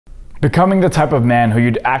Becoming the type of man who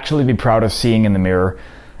you'd actually be proud of seeing in the mirror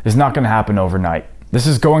is not going to happen overnight. This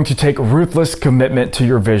is going to take ruthless commitment to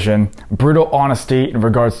your vision, brutal honesty in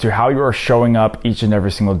regards to how you are showing up each and every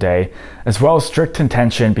single day, as well as strict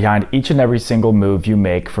intention behind each and every single move you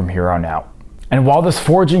make from here on out. And while this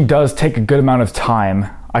forging does take a good amount of time,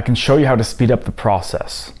 I can show you how to speed up the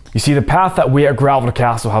process. You see, the path that we at Gravel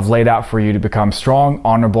Castle have laid out for you to become strong,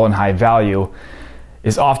 honorable, and high value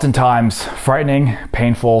is oftentimes frightening,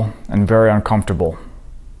 painful, and very uncomfortable.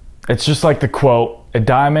 It's just like the quote, "A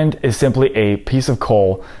diamond is simply a piece of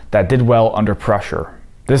coal that did well under pressure."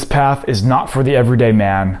 This path is not for the everyday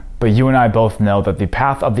man, but you and I both know that the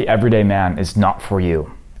path of the everyday man is not for you.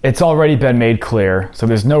 It's already been made clear, so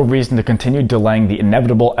there's no reason to continue delaying the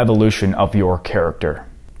inevitable evolution of your character.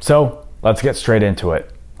 So, let's get straight into it.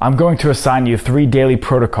 I'm going to assign you 3 daily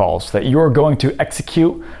protocols that you are going to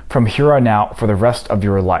execute from here on out for the rest of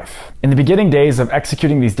your life. In the beginning days of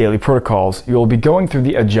executing these daily protocols, you will be going through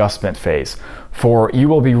the adjustment phase, for you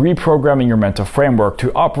will be reprogramming your mental framework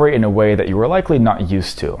to operate in a way that you are likely not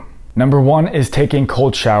used to. Number 1 is taking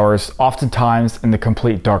cold showers, oftentimes in the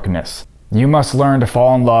complete darkness. You must learn to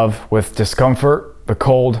fall in love with discomfort, the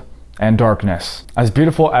cold, and darkness. As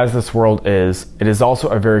beautiful as this world is, it is also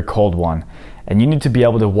a very cold one. And you need to be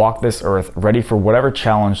able to walk this earth ready for whatever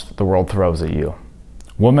challenge the world throws at you.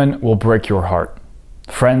 Women will break your heart.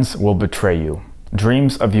 Friends will betray you.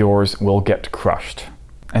 Dreams of yours will get crushed.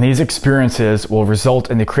 And these experiences will result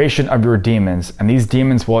in the creation of your demons, and these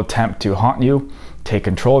demons will attempt to haunt you, take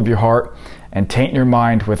control of your heart, and taint your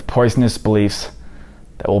mind with poisonous beliefs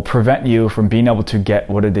that will prevent you from being able to get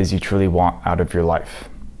what it is you truly want out of your life.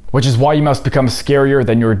 Which is why you must become scarier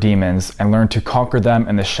than your demons and learn to conquer them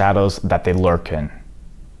in the shadows that they lurk in.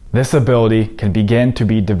 This ability can begin to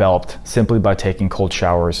be developed simply by taking cold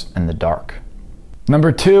showers in the dark.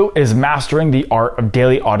 Number 2 is mastering the art of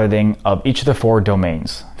daily auditing of each of the 4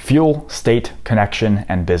 domains: fuel, state, connection,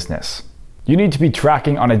 and business. You need to be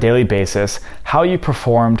tracking on a daily basis how you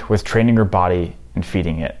performed with training your body and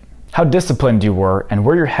feeding it, how disciplined you were, and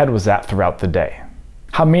where your head was at throughout the day,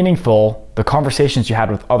 how meaningful the conversations you had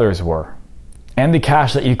with others were, and the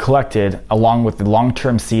cash that you collected along with the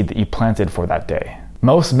long-term seed that you planted for that day.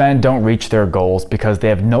 Most men don't reach their goals because they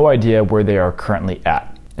have no idea where they are currently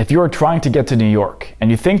at. If you are trying to get to New York and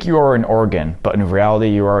you think you are in Oregon, but in reality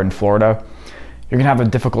you are in Florida, you're gonna have a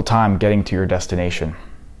difficult time getting to your destination.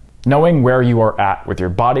 Knowing where you are at with your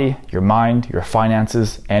body, your mind, your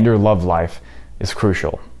finances, and your love life is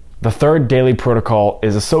crucial. The 3rd daily protocol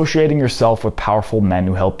is associating yourself with powerful men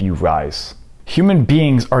who help you rise. Human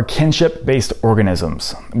beings are kinship-based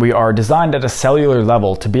organisms. We are designed at a cellular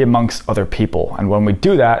level to be amongst other people, and when we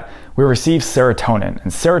do that, we receive serotonin,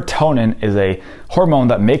 and serotonin is a hormone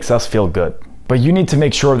that makes us feel good. But you need to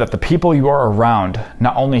make sure that the people you are around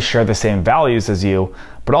not only share the same values as you,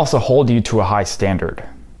 but also hold you to a high standard.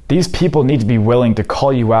 These people need to be willing to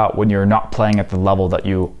call you out when you're not playing at the level that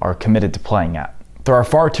you are committed to playing at. There are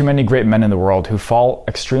far too many great men in the world who fall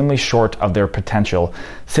extremely short of their potential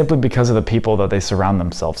simply because of the people that they surround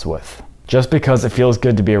themselves with. Just because it feels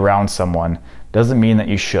good to be around someone doesn't mean that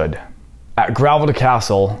you should. At Gravel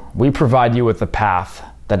Castle, we provide you with a path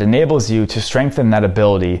that enables you to strengthen that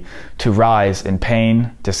ability to rise in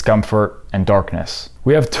pain, discomfort, and darkness.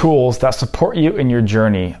 We have tools that support you in your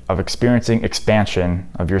journey of experiencing expansion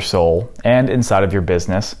of your soul and inside of your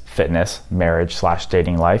business, fitness,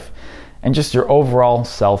 marriage/dating life, and just your overall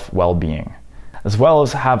self-well-being, as well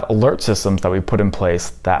as have alert systems that we put in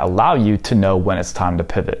place that allow you to know when it's time to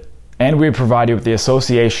pivot. And we provide you with the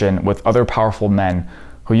association with other powerful men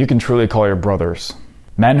who you can truly call your brothers.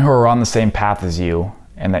 Men who are on the same path as you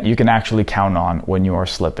and that you can actually count on when you are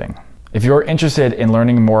slipping. If you're interested in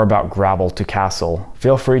learning more about Gravel to Castle,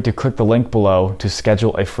 feel free to click the link below to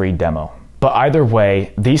schedule a free demo. But either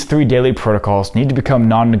way, these 3 daily protocols need to become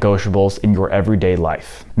non-negotiables in your everyday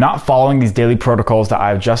life. Not following these daily protocols that I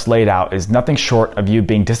have just laid out is nothing short of you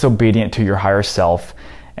being disobedient to your higher self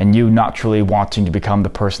and you not truly wanting to become the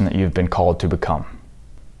person that you've been called to become.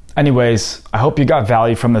 Anyways, I hope you got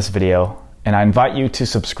value from this video, and I invite you to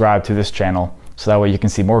subscribe to this channel so that way you can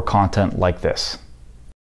see more content like this.